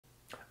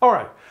All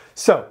right,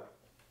 so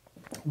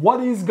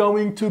what is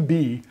going to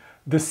be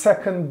the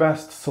second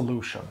best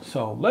solution?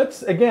 So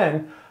let's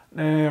again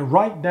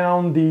write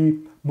down the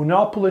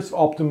monopolist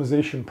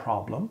optimization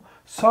problem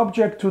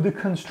subject to the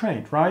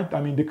constraint, right?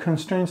 I mean, the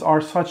constraints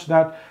are such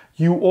that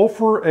you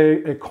offer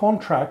a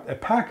contract, a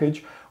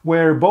package,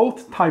 where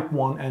both type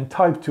 1 and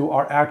type 2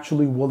 are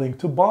actually willing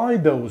to buy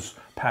those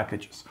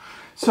packages.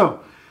 So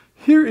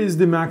here is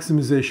the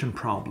maximization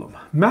problem.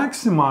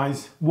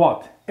 Maximize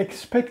what?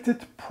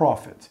 Expected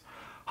profit.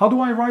 How do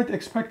I write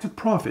expected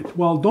profit?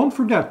 Well, don't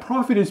forget,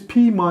 profit is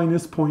P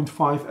minus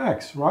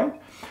 0.5x,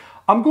 right?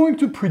 I'm going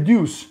to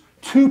produce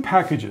two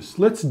packages.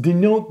 Let's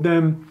denote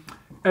them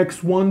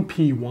X1,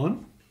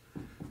 P1,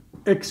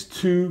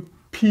 X2,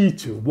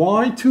 P2.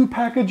 Why two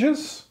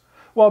packages?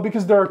 Well,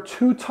 because there are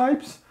two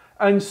types,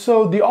 and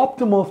so the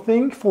optimal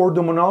thing for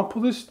the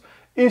monopolist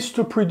is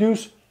to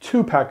produce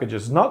two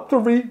packages, not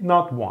three,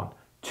 not one,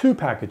 two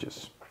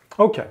packages.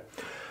 Okay,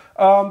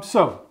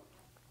 so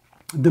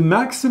the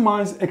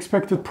maximized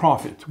expected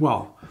profit.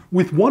 Well,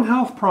 with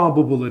 1/2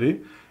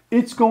 probability,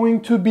 it's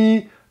going to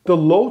be the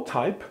low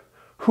type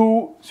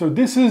so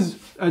this is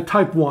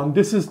type 1,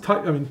 this is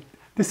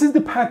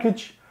the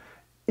package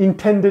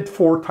intended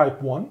for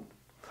type 1.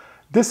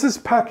 This is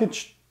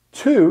package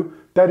 2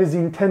 that is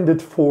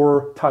intended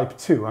for type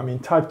 2. I mean,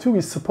 type 2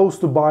 is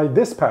supposed to buy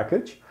this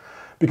package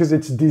because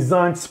it's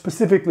designed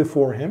specifically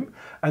for him,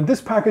 and this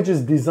package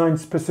is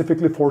designed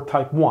specifically for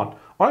type 1.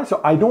 All right,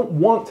 so I don't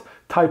want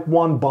type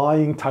 1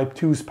 buying type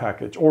 2's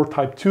package or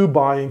type 2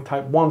 buying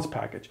type 1's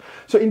package.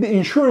 So in the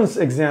insurance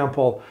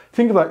example,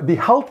 think about the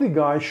healthy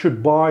guy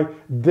should buy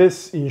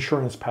this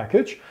insurance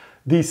package.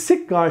 The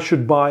sick guy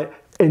should buy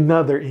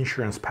another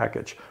insurance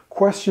package.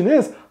 Question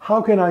is,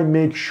 how can I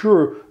make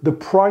sure the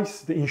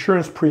price, the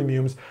insurance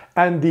premiums,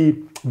 and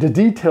the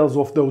details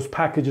of those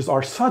packages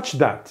are such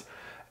that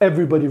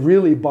everybody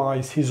really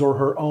buys his or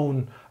her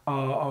own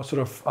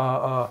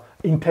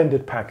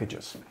intended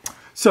packages?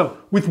 So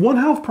with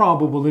 1/2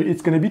 probability,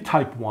 it's going to be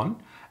type 1.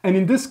 And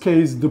in this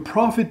case, the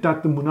profit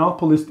that the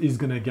monopolist is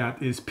going to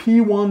get is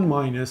P1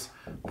 minus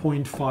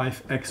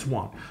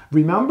 0.5x1.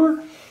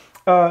 Remember,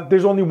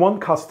 there's only one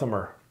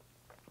customer.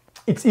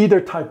 It's either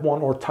type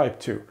 1 or type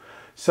 2.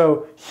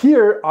 So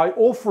here I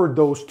offer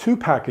those two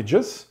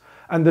packages,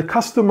 and the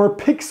customer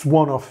picks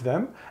one of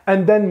them,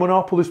 and then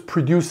monopolist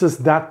produces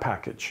that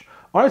package.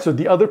 All right, so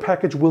the other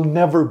package will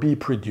never be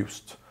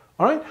produced.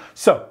 All right,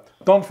 so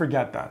don't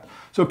forget that.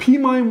 So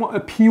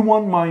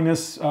P1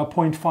 minus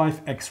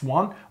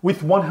 0.5x1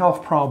 with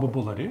 1/2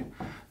 probability.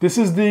 This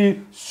is the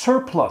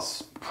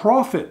surplus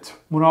profit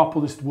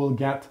monopolist will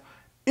get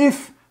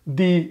if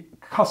the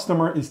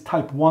customer is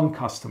type 1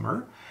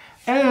 customer.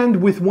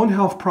 And with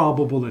 1/2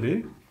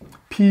 probability,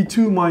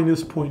 P2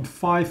 minus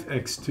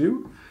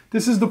 0.5x2.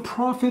 This is the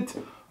profit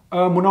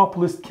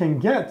monopolist can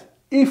get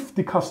if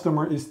the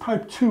customer is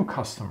type 2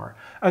 customer.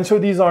 And so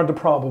these are the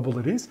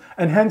probabilities,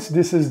 and hence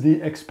this is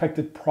the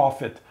expected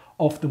profit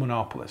of the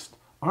monopolist.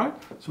 All right,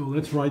 so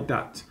let's write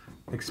that.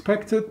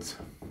 Expected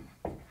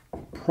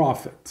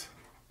profit.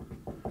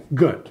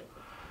 Good.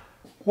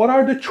 What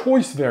are the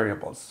choice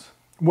variables?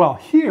 Well,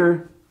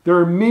 here there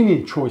are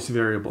many choice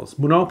variables.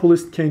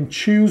 Monopolist can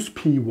choose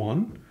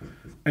P1,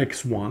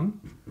 X1,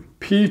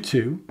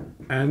 P2,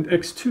 and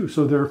X2.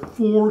 So there are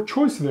 4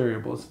 choice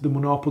variables. The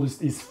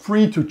monopolist is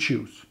free to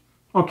choose.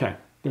 Okay,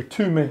 they're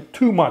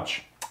too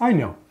much, I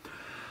know.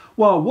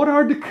 Well, what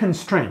are the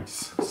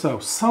constraints? So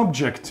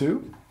subject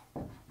to.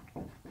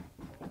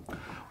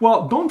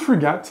 Well, don't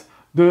forget,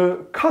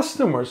 the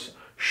customers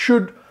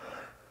should,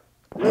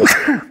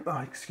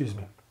 excuse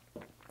me.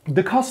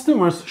 The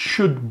customers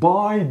should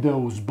buy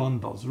those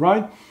bundles,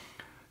 right?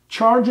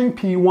 Charging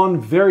P1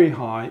 very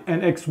high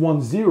and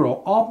X1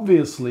 0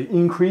 obviously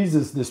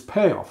increases this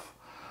payoff.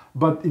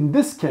 But in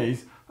this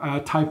case,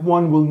 type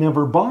 1 will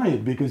never buy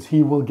it because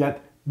he will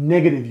get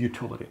negative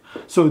utility.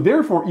 So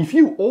therefore, if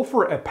you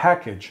offer a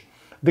package,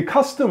 the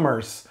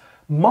customers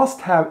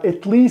must have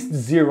at least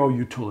 0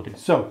 utility.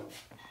 So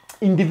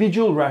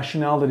individual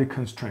rationality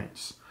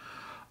constraints.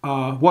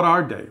 What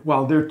are they?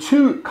 Well, there are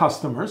two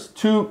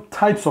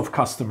types of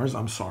customers,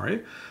 I'm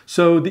sorry.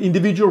 So the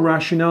individual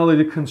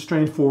rationality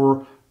constraint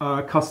for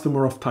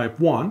customer of type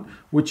 1,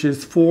 which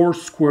is 4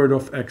 squared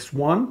of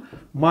x1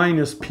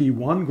 minus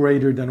p1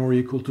 greater than or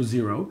equal to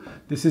 0.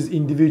 This is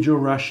individual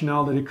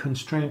rationality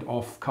constraint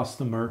of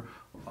customer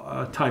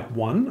type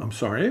 1, I'm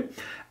sorry.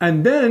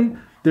 And then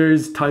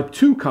there's type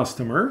 2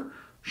 customer,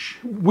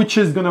 which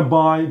is going to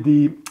buy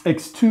the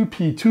x2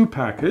 p2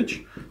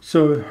 package.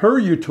 So her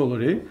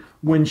utility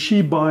when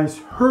she buys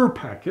her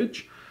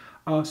package.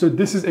 So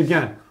this is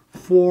again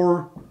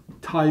for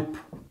type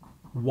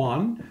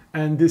 1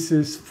 and this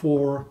is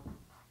for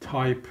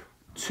type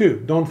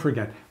 2. Don't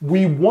forget,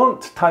 we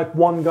want type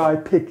 1 guy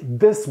pick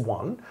this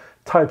one,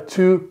 type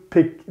 2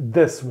 pick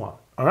this one.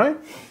 All right?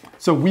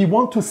 So we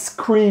want to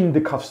screen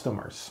the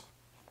customers.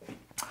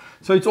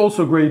 So it's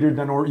also greater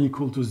than or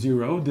equal to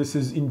 0. This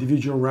is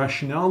individual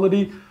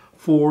rationality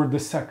for the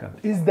second.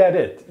 Is that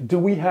it? Do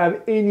we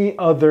have any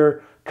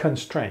other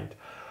constraint?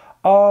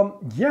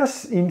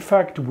 Yes, in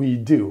fact, we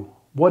do.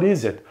 What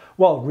is it?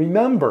 Well,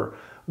 remember,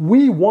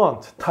 we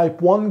want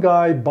type 1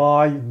 guy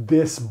by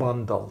this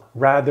bundle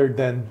rather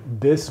than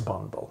this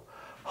bundle.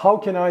 How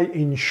can I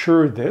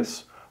ensure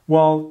this?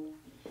 Well,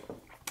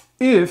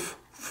 if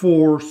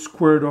 4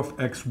 square root of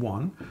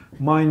x1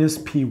 minus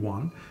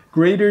p1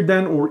 greater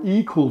than or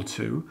equal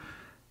to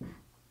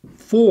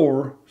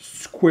 4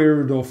 square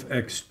root of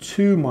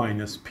x2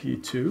 minus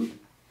p2,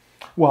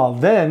 well,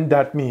 then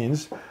that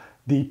means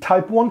the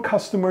type 1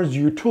 customer's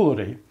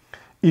utility,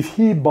 if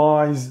he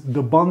buys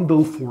the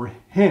bundle for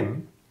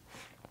him,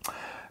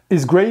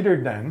 is greater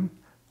than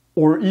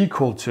or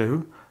equal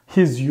to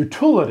his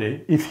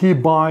utility if he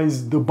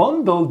buys the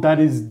bundle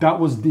that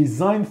was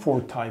designed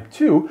for type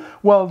 2,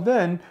 well,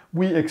 then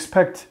we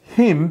expect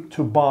him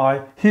to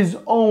buy his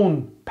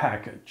own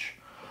package.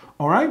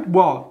 All right?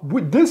 Well,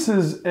 this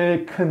is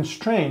a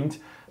constraint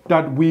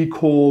that we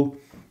call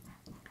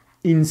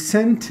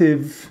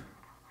incentive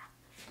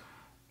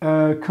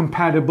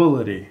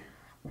compatibility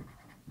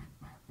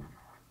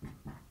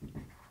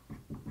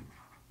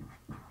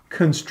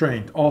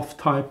constraint of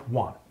type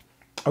 1.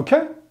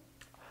 Okay?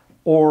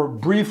 Or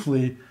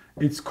briefly,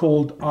 it's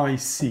called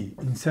IC,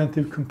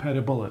 incentive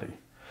compatibility.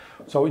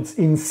 So it's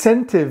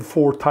incentive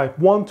for type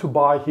 1 to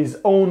buy his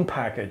own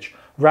package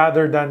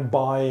rather than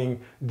buying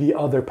the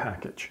other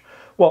package.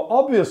 Well,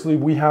 obviously,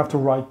 we have to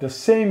write the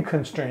same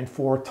constraint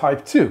for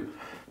type 2.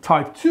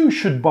 Type 2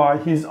 should buy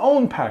his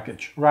own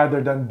package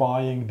rather than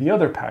buying the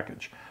other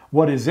package.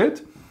 What is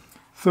it?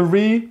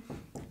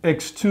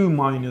 3x2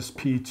 minus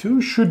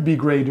p2 should be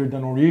greater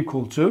than or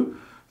equal to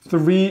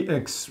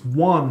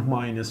 3x1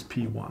 minus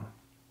p1.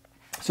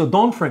 So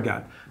don't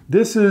forget,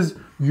 this is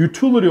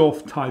utility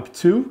of type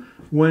 2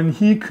 when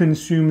he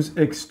consumes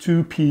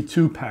x2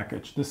 p2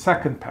 package, the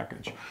second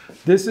package.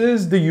 This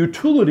is the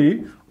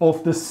utility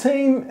of the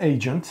same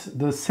agent,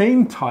 the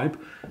same type,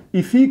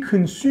 if he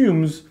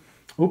consumes,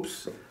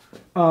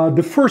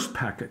 the first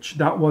package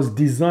that was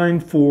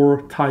designed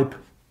for type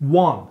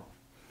 1.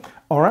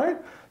 All right?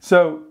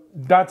 So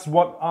that's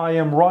what I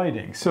am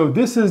writing. So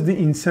this is the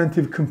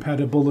incentive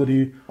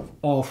compatibility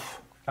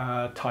of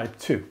type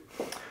 2.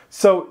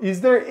 So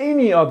is there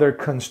any other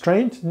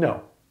constraint?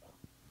 No.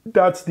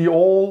 That's the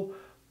all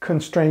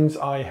constraints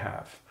I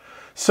have.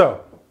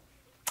 So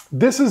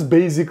this is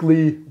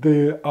basically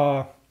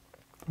the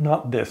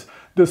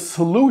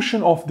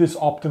solution of this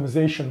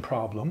optimization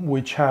problem,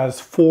 which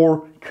has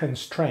 4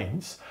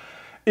 constraints,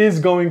 is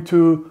going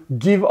to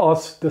give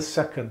us the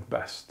second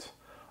best.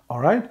 All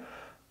right?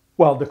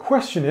 Well, the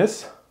question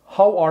is,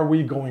 how are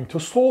we going to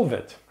solve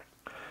it?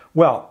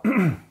 Well,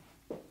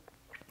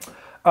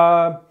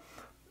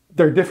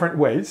 there are different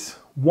ways.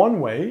 One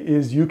way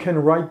is you can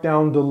write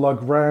down the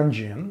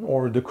Lagrangian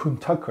or the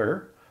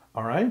Kuhn-Tucker,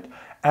 all right,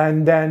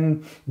 and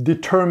then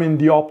determine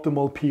the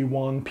optimal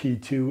P1,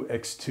 P2,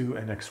 X2,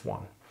 and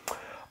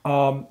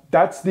X1.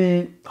 That's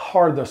the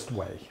hardest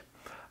way.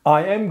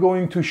 I am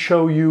going to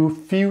show you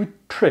few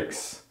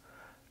tricks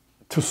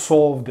to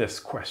solve this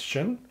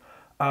question,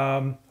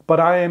 but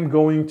I am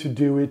going to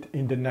do it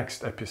in the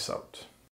next episode.